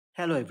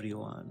Hello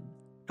everyone.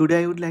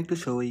 Today I would like to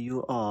show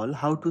you all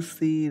how to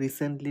see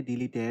recently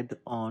deleted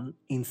on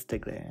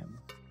Instagram.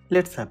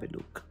 Let's have a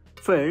look.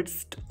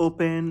 First,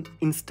 open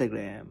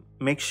Instagram.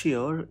 Make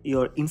sure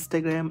your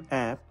Instagram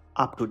app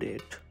up to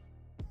date.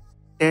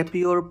 Tap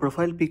your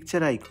profile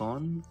picture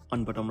icon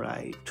on bottom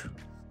right.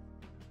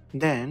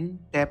 Then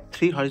tap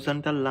 3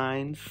 horizontal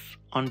lines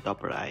on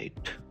top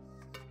right.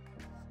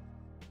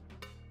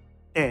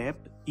 Tap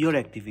your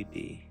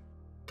activity.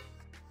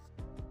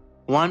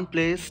 One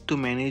place to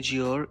manage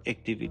your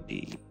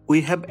activity. We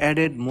have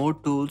added more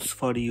tools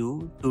for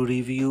you to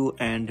review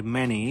and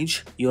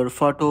manage your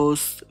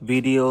photos,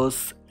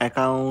 videos,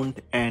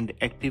 account and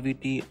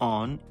activity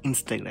on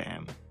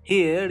Instagram.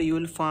 Here you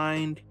will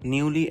find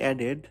newly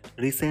added,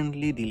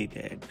 recently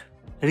deleted.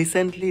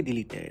 Recently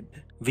deleted.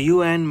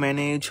 View and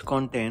manage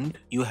content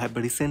you have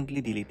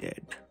recently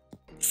deleted.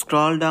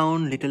 Scroll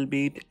down little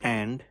bit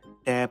and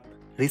tap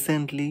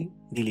recently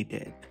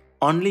deleted.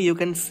 Only you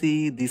can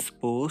see these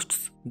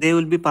posts. They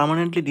will be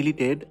permanently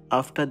deleted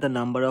after the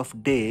number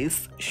of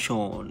days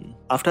shown.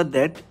 After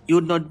that, you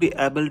would not be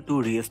able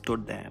to restore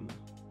them.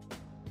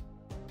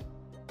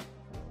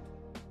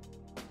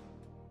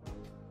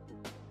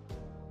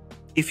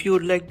 If you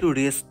would like to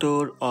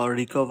restore or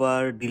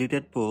recover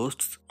deleted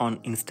posts on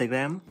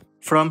Instagram,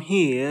 from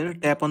here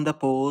tap on the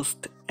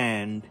post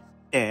and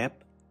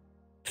tap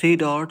 3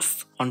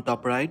 dots on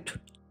top right.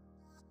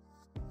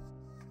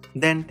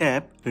 Then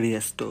tap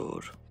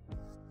restore.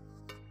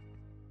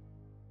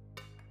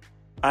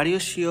 Are you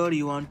sure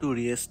you want to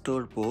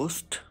restore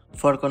post?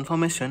 For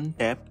confirmation,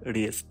 tap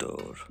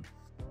restore.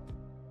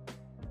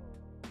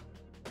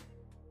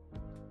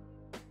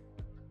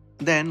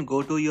 Then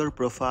go to your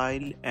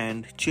profile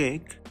and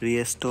check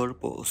restore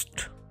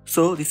post.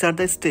 So these are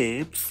the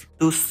steps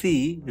to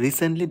see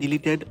recently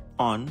deleted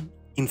on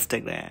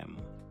Instagram.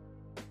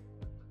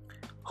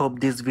 Hope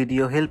this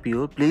video helped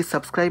you. Please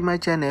subscribe my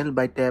channel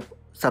by tap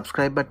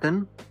subscribe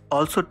button.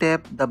 Also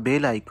tap the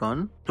bell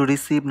icon to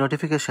receive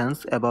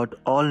notifications about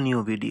all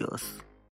new videos.